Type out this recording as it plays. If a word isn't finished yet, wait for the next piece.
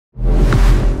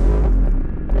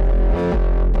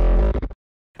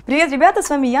Привет, ребята, с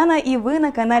вами Яна, и вы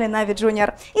на канале NAVI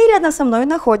Junior. И рядом со мной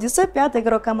находится пятый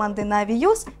игрок команды NAVI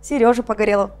Youth, Сережа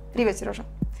Погорелов. Привет, Сережа.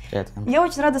 Привет, Яна. Я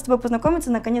очень рада с тобой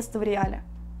познакомиться наконец-то в реале.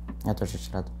 Я тоже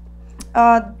очень рад.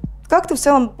 Как ты в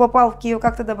целом попал в Киев,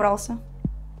 как ты добрался?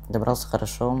 Добрался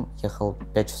хорошо, ехал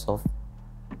 5 часов.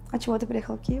 А чего ты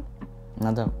приехал в Киев?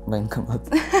 Надо военкомат.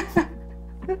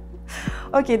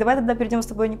 Окей, давай тогда перейдем с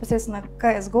тобой непосредственно к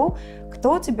CSGO.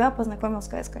 Кто тебя познакомил с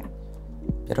CS-кой?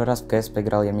 Первый раз в КС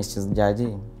поиграл я вместе с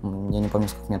дядей. Я не помню,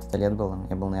 сколько мне тогда лет было.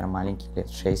 Я был, наверное, маленький, лет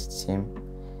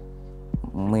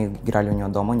 6-7. Мы играли у него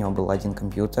дома, у него был один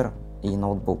компьютер и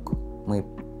ноутбук. Мы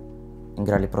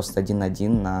играли просто 1 на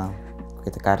 1 на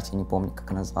какой-то карте, не помню,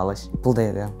 как она называлась.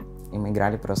 Победы. И мы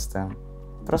играли просто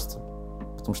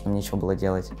потому что нам нечего было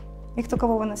делать. И кто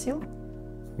кого выносил?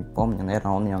 Не помню,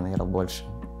 наверное, он меня наиграл больше.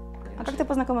 А как ты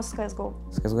познакомился с CSGO?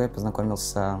 С CSGO я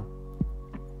познакомился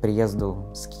к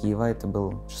приезду с Киева, это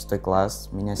был 6 класс,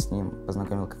 меня с ним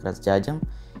познакомил как раз дядя,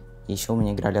 и еще у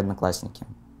меня играли одноклассники.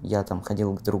 Я там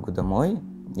ходил к другу домой,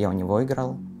 я у него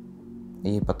играл,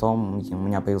 и потом у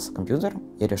меня появился компьютер,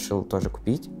 я решил тоже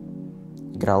купить.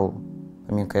 Играл,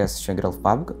 помимо CS, еще играл в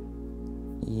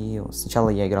PUBG, и сначала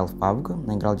я играл в PUBG,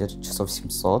 наиграл где-то часов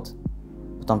 700,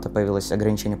 потом-то появилось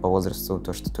ограничение по возрасту,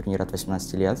 то, что турнир от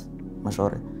 18 лет,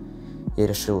 мажоры. Я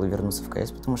решил вернуться в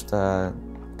CS, потому что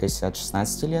в CS от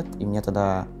 16 лет, и мне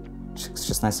тогда с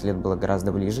 16 лет было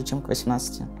гораздо ближе, чем к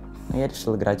 18. Но я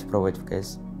решил играть и пробовать в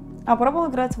CS. А пробовал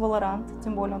играть в Valorant?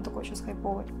 Тем более он такой сейчас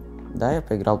хайповый. Да, я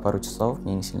поиграл пару часов,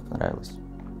 мне не сильно понравилось.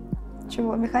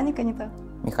 Чего, механика не та?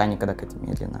 Механика так это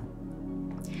медленно.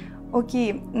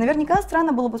 Окей, наверняка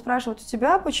странно было бы спрашивать у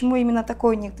тебя, почему именно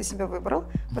такой ник ты себе выбрал,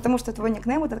 потому что твой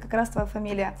никнейм — это как раз твоя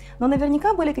фамилия. Но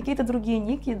наверняка были какие-то другие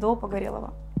ники до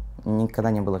Погорелова. Никогда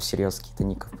не было всерьез каких-то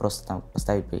ников, просто там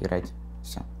поставить, поиграть,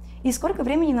 все. И сколько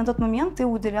времени на тот момент ты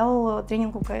уделял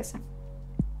тренингу CS?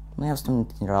 Ну, я в основном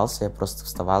не тренировался, я просто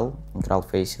вставал, играл в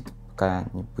фейсит, пока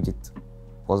не будет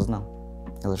поздно,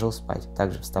 и ложился спать.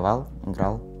 Также вставал,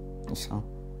 играл, и все.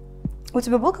 У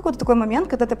тебя был какой-то такой момент,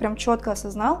 когда ты прям четко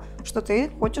осознал, что ты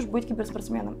хочешь быть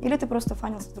киберспортсменом? Или ты просто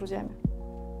фанился с друзьями?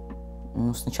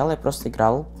 Ну, сначала я просто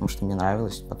играл, потому что мне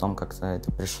нравилось, потом как-то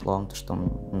это пришло, то, что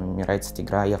мне нравится эта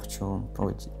игра, я хочу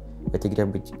пробовать в этой игре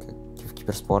быть как в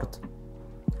киберспорт.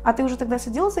 А ты уже тогда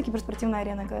следил за киберспортивной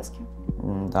ареной КС-ки?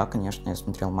 Да, конечно, я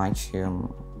смотрел матчи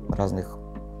разных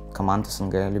команд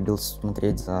СНГ, любил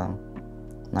смотреть за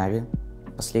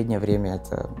NAVI. Последнее время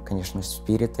это, конечно,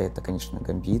 Spirit, это, конечно,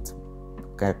 Gambit.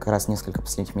 Как раз несколько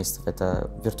последних месяцев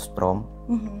это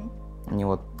Virtus.pro. Они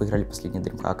вот выиграли последний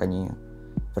DreamHack, они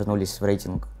вернулись в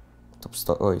рейтинг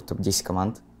топ-10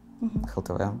 команд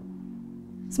ХЛТВ.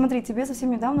 Смотри, тебе совсем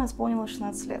недавно исполнилось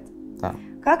 16 лет. Да.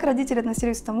 Как родители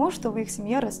относились к тому, что в их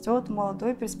семье растет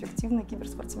молодой перспективный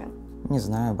киберспортсмен? Не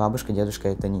знаю, бабушка, дедушка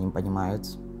это не понимают.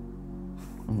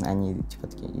 Они типа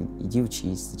такие: иди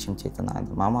учись, зачем тебе это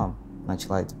надо. Мама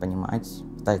начала это понимать,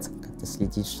 пытается как-то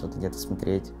следить, что-то где-то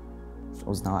смотреть,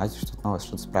 узнавать, что-то новое,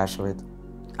 что-то спрашивает.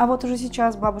 А вот уже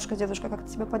сейчас бабушка, дедушка как-то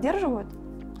тебя поддерживают?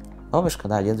 Бабушка,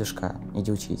 да, дедушка,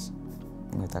 иди учись.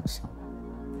 Не так все.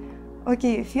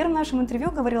 Окей, Фир в нашем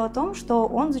интервью говорил о том, что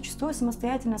он зачастую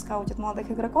самостоятельно скаутит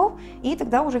молодых игроков и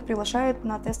тогда уже их приглашает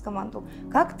на тест-команду.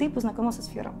 Как ты познакомился с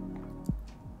Фиром?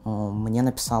 Мне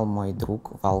написал мой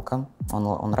друг Валка.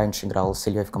 Он раньше играл с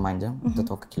Ильей в команде, до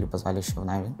того, как Илью позвали еще в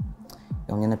NAVI.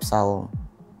 И он мне написал,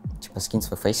 типа, скинь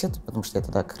свой фейсит, потому что я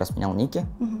тогда как раз менял ники,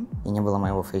 и не было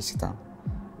моего фейсита.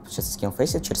 Сейчас я скинул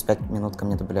фейсит, через 5 минут ко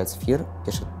мне добавляется Фир,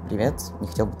 пишет: привет, не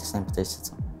хотел бы ты с нами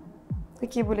потеститься.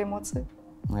 Какие были эмоции?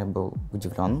 Ну, я был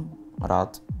удивлен,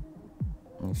 рад,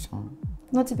 и все.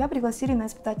 Но тебя пригласили на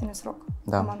испытательный срок в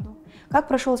Да. команду. Как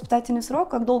прошел испытательный срок,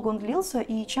 как долго он длился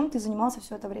и чем ты занимался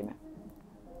все это время?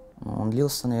 Он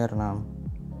длился, наверное,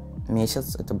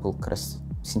 месяц, это был как раз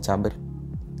сентябрь.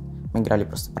 Мы играли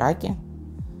просто праки,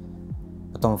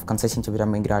 потом в конце сентября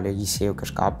мы играли Есею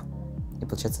кэшкап, и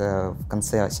получается в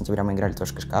конце сентября мы играли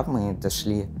тоже кэшкап, мы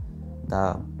дошли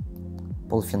до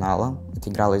полуфинала, это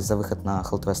игралось за выход на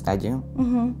ХЛТВ стадию.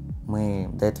 Мы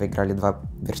до этого играли 2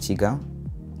 вертига,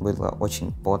 было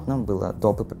очень потно, было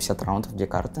допы по 50 раундов, 2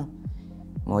 карты.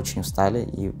 Мы очень устали,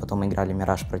 и потом мы играли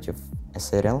Мираж против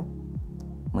СРЛ.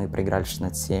 Мы проиграли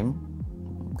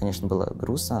 16-7. Конечно, было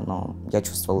грустно, но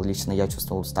лично я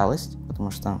чувствовал усталость,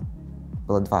 потому что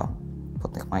было 2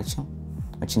 потных матча,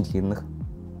 очень длинных.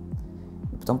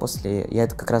 И потом я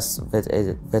это как раз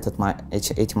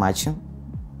эти матчи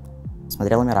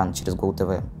смотрел Миран через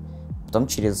GoTV. Потом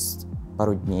через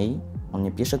пару дней он мне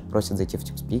пишет, просит зайти в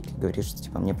TeamSpeak и говорит, что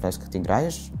типа мне понравилось, как ты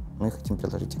играешь, мы хотим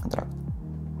предложить тебе контракт.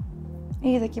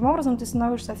 И таким образом ты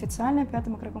становишься официально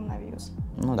пятым игроком NAVI Youth.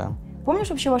 Ну да. Помнишь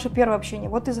вообще ваше первое общение?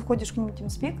 Вот ты заходишь к ним в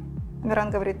TeamSpeak,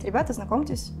 Амиран говорит: ребята,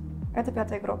 знакомьтесь, это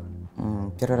пятый игрок.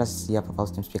 Первый раз я попал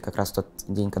в TeamSpeak как раз в тот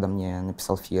день, когда мне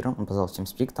написал Фир. Он позвал в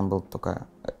TeamSpeak, там был только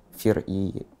Фир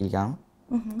и Илья.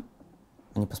 Угу.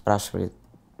 Они поспрашивали,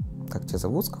 как тебя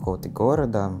зовут, с какого ты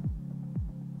города,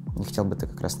 не хотел бы ты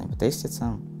как раз с нами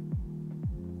потеститься.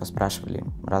 Поспрашивали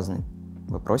разные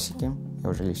вопросики, я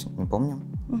уже лично не помню.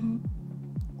 Угу.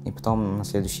 И потом на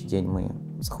следующий день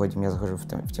я захожу в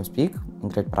TeamSpeak,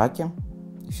 играть праки,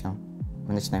 и все.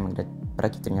 Мы начинаем играть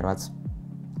праки, тренироваться.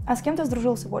 А с кем ты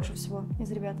сдружился больше всего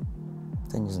из ребят?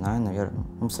 Да не знаю,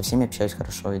 наверное. Со всеми общаюсь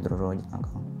хорошо и дружу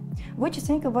одинаково. Вы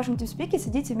частенько в вашем TeamSpeak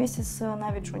сидите вместе с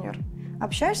NAVI Junior.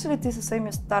 Общаешься ли ты со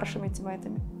своими старшими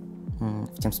тиммейтами?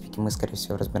 В TeamSpeak мы, скорее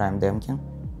всего, разбираем демки.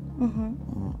 Угу.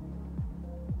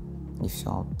 И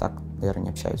все. Так, наверное, не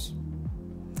общаюсь.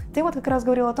 Ты вот как раз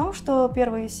говорил о том, что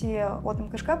первый EC от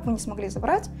МКШК вы не смогли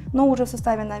забрать, но уже в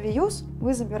составе NAVI Youth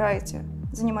вы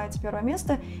занимаете первое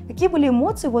место. Какие были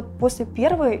эмоции вот после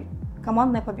первой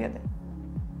командной победы?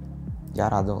 Я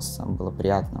радовался, было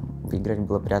приятно выиграть,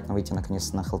 было приятно выйти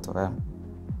наконец-то на ХЛТВ.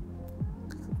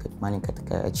 Маленькая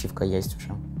такая ачивка есть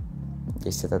уже.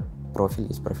 Есть этот профиль,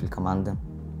 есть профиль команды,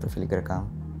 профиль игрока.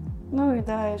 Ну и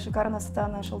да, и шикарная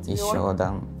стата на LTV. Еще,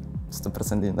 да,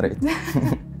 100% винрейт.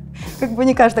 Как бы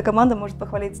не каждая команда может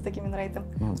похвалиться таким винрейтом.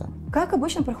 Ну да. Как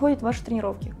обычно проходят ваши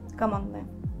тренировки командные?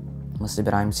 Мы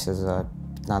собираемся за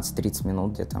 15-30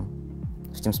 минут где-то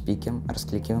в TeamSpeak,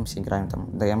 раскликиваемся, играем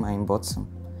там ДМ, аймботсы.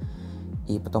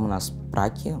 И потом у нас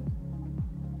праки.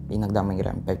 Иногда мы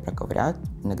играем 5 праков в ряд,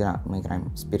 иногда мы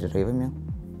играем с перерывами.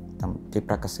 Там 3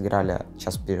 прака сыграли,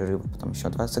 час перерыва, потом еще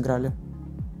 2 сыграли.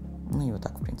 Ну и вот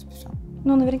так, в принципе, все.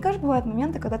 Ну, наверняка же бывают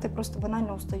моменты, когда ты просто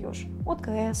банально устаешь от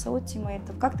КС, от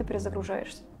тиммейтов. Как ты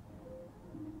перезагружаешься?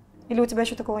 Или у тебя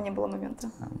еще такого не было момента?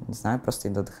 Не знаю, просто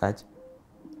иду отдыхать,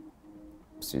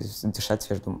 дышать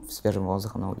свежим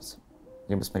воздухом на улице,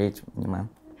 либо смотреть аниме.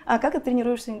 А как ты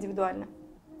тренируешься индивидуально?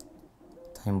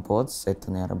 Таймботс,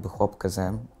 это, наверное, бэхоп, КЗ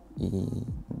и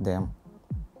ДМ.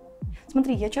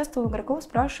 Смотри, я часто у игроков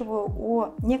спрашиваю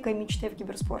о некой мечте в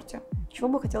киберспорте, чего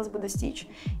бы хотелось бы достичь.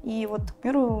 И вот, к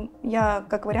примеру, я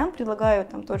как вариант предлагаю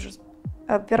там тот же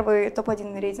первый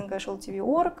топ-1 рейтинга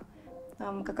HLTV.org,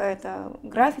 там какая-то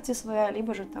граффити своя,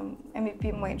 либо же там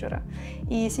MVP мейджора.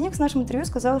 И Синик в нашем интервью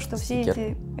сказал, что все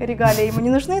эти регалии ему не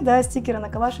нужны, да, стикеры на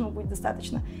калаш ему будет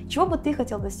достаточно. Чего бы ты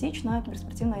хотел достичь на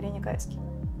киберспортивной арене КС?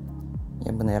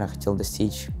 Я бы, наверное, хотел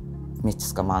достичь вместе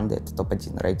с командой, это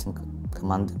топ-1 рейтинг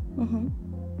команды.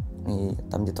 Угу. И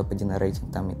там, где топ-1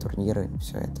 рейтинг, там и турниры, и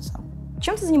все это самое.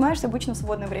 Чем ты занимаешься обычно в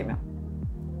свободное время?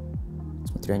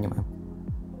 Смотрю аниме.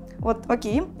 Вот,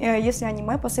 окей, если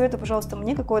аниме, посоветуй, пожалуйста,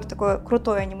 мне какое-то такое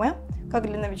крутое аниме, как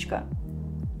для новичка.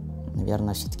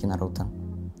 Наверное, все-таки Наруто.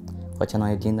 Хоть оно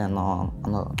и длинное, но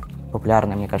оно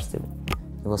популярное, мне кажется,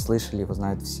 его слышали, его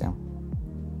знают все.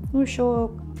 Ну, еще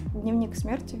Дневник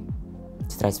смерти.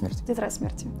 Тетрадь смерти. Тетрадь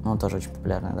смерти. Ну, тоже очень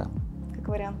популярная, да. Как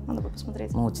вариант, надо бы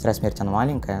посмотреть. Ну, Тетрадь смерти, она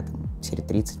маленькая, там, серии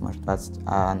 30, может, 20,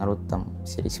 а Наруто там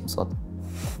серии 700.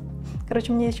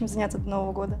 Короче, мне есть чем заняться до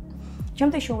Нового года.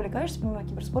 Чем ты еще увлекаешься, помимо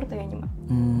киберспорта и аниме?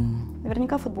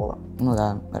 Наверняка футбола. Ну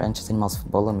да, раньше занимался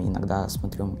футболом и иногда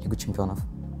смотрю Лигу чемпионов.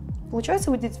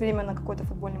 Получается выделить время на какой-то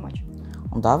футбольный матч?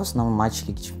 Ну да, в основном матчи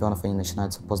Лиги чемпионов, они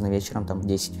начинаются поздно вечером, там в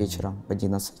 10 вечера, в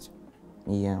 11.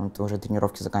 И это уже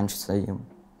тренировки заканчиваются, и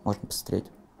можно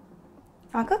посмотреть.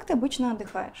 А как ты обычно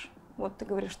отдыхаешь? Вот ты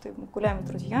говоришь, что мы гуляем с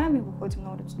друзьями, выходим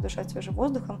на улицу дышать свежим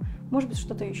воздухом. Может быть,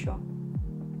 что-то еще,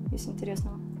 если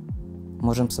интересного?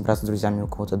 Можем собраться с друзьями у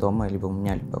кого-то дома, либо у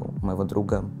меня, либо у моего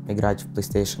друга, играть в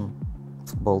PlayStation,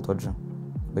 футбол тот же,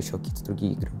 либо еще какие-то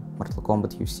другие игры, Mortal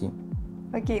Kombat, UFC.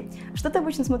 Окей. Что ты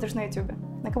обычно смотришь на YouTube?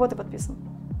 На кого ты подписан?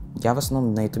 Я в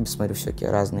основном на YouTube смотрю всякие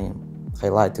разные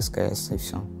хайлайты с КС и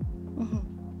все.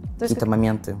 Какие-то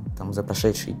моменты там за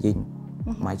прошедший день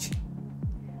матчей.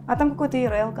 А там какой-то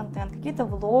IRL-контент, какие-то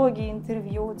влоги,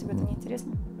 интервью, тебе это не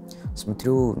интересно?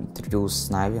 Смотрю интервью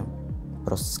с NAVI,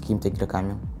 просто с какими-то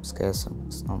игроками, с КС, в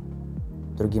основном.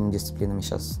 Другими дисциплинами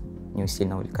сейчас не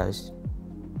сильно увлекаюсь.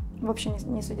 Вообще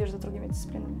не следишь за другими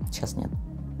дисциплинами? Сейчас нет.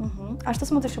 А что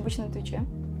смотришь обычно на Твиче?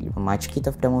 Либо матчи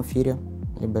какие-то в прямом эфире,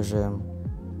 либо же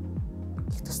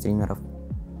каких-то стримеров.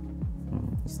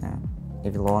 Не знаю,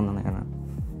 Эвилона, наверное.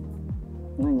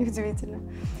 Ну, неудивительно.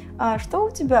 А что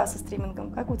у тебя со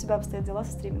стримингом? Как у тебя обстоят дела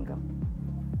со стримингом?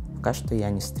 Пока что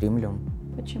я не стримлю.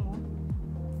 Почему?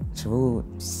 Живу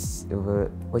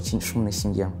в очень шумной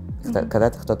семье.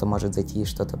 Когда-то кто-то может зайти и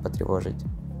что-то потревожить.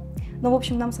 Ну, в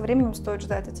общем, нам со временем стоит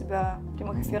ждать от тебя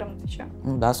прямых эфиров на Твиче.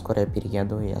 Ну да, скоро я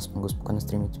перееду, и я смогу спокойно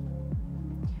стримить.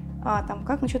 там,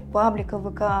 как насчет паблика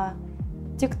ВК,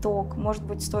 ТикТок? Может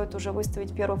быть, стоит уже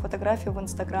выставить первую фотографию в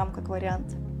Инстаграм как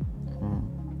вариант?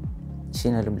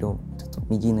 Сильно люблю эту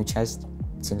медийную часть,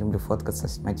 сильно люблю фоткаться,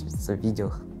 снимать в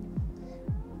видеох.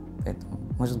 Поэтому,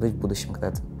 может быть, в будущем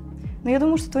когда-то. Но я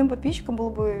думаю, что твоим подписчикам было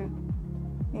бы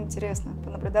интересно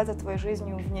понаблюдать за твоей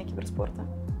жизнью вне киберспорта.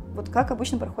 Вот как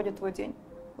обычно проходит твой день?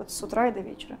 Вот с утра и до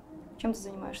вечера. Чем ты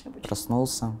занимаешься обычно?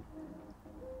 Проснулся,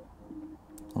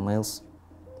 умылся,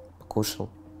 покушал,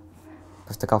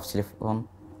 повтыкал в телефон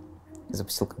и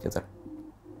запустил компьютер.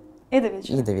 И до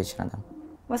вечера? И до вечера, да.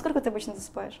 Во сколько ты обычно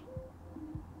засыпаешь?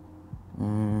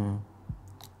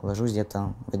 Ложусь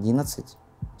где-то в 11,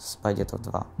 спать где-то в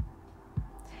 2.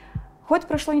 Хоть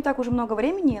прошло не так уже много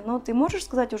времени, но ты можешь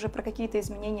сказать уже про какие-то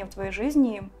изменения в твоей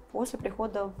жизни после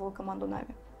прихода в команду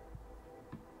NAVI?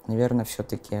 Наверное,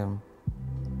 все-таки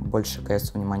больше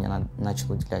КС внимания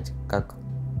начал уделять, как,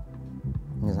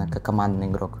 не знаю, как командный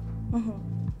игрок. Угу.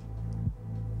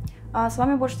 А с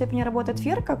вами в большей степени работает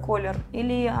Фер как колер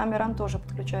или Амиран тоже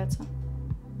подключается?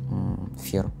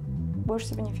 Фер. Больше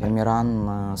степени Фер.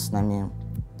 Амиран с нами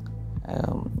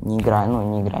не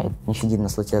играет, не сидит на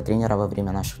слоте тренера во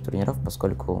время наших турниров,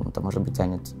 поскольку он там может быть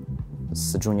тянет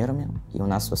с джуниорами, и у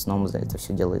нас в основном за это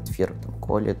все делает Фер, там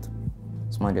колет,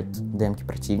 смотрит демки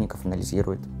противников,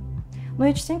 анализирует. Ну,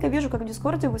 я частенько вижу, как в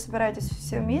Дискорде вы собираетесь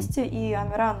все вместе, и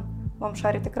Амиран вам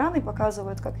шарит экран и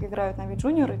показывает, как играют NAVI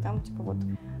джуниоры, и там, типа, вот,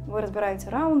 вы разбираете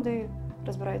раунды,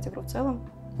 разбираете игру в целом.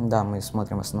 Да, мы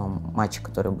смотрим в основном матчи,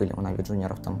 которые были у NAVI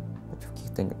джуниоров, там, против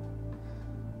каких-то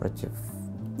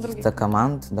каких-то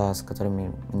команд, да, с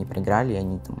которыми они проиграли, и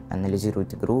они там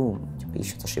анализируют игру, типа,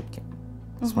 ищут ошибки,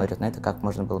 смотрят на это, как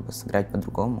можно было бы сыграть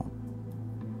по-другому.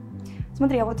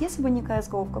 Смотри, а вот если бы не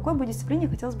CSGO, в какой бы дисциплине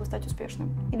хотелось бы стать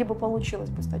успешным? Или бы получилось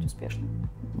бы стать успешным?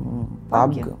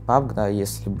 PUBG, да,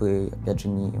 если бы, опять же,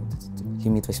 не вот этот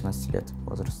лимит 18 лет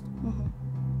возраст.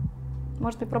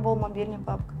 Может, ты пробовал мобильный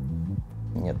PUBG?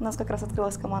 Нет. У нас как раз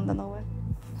открылась команда новая.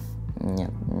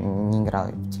 Нет, не играл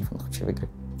в телефонных играх.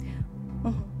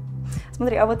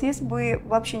 Смотри, а вот если бы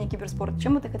вообще не киберспорт,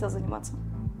 чем бы ты хотел заниматься?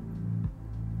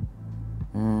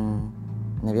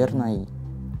 Наверное,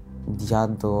 я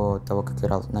до того, как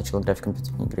начал играть в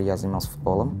компьютерные игры, я занимался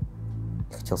футболом.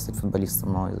 Я хотел стать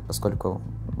футболистом, но поскольку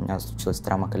у меня случилась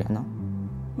травма колена,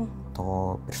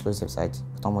 то пришлось завязать.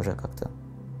 Потом уже как-то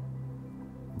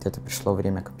где-то пришло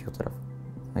время компьютеров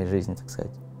в моей жизни, так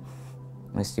сказать.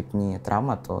 Но если бы не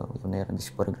травма, то я, наверное, до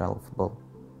сих пор играл в футбол.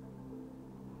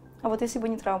 А вот если бы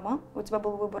не травма, у тебя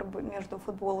был выбор между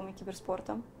футболом и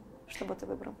киберспортом, что бы ты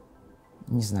выбрал?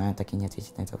 Не знаю, так и не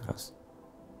ответить на этот вопрос.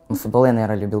 Ну, футбол я,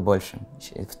 наверное, любил больше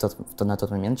на тот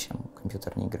момент, чем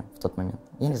компьютерные игры в тот момент.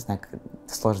 Я не знаю,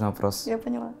 это сложный вопрос. Я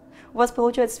поняла. У вас,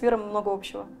 получается, с Вером много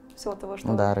общего, всего того, что...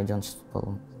 Ну да, Родион сейчас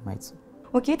футболом занимается.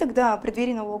 Окей, тогда в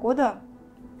преддверии Нового года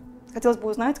хотелось бы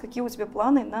узнать, какие у тебя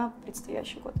планы на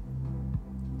предстоящий год.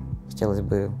 Хотелось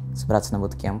бы собраться на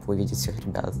буткемп, увидеть всех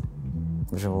ребят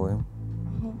вживую,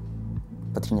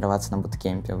 потренироваться на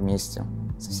буткемпе вместе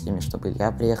со всеми, чтобы я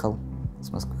приехал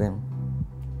с Москвы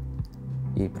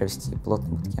и провести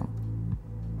плотный буткемп,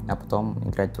 а потом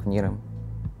играть турниры,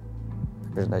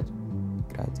 побеждать,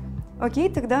 играть. Окей,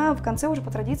 тогда в конце уже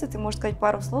по традиции ты можешь сказать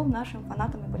пару слов нашим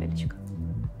фанатам и болельщикам.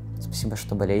 Спасибо,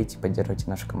 что болеете и поддерживаете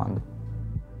нашу команду.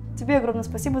 Тебе огромное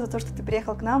спасибо за то, что ты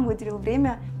приехал к нам, выделил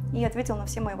время и ответил на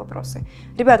все мои вопросы.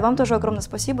 Ребят, вам тоже огромное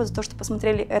спасибо за то, что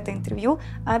посмотрели это интервью.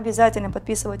 Обязательно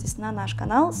подписывайтесь на наш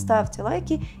канал, ставьте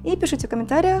лайки и пишите в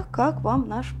комментариях, как вам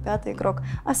наш пятый игрок.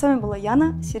 А с вами была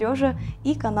Яна, Сережа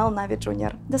и канал NAVI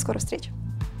Junior. До скорой встречи!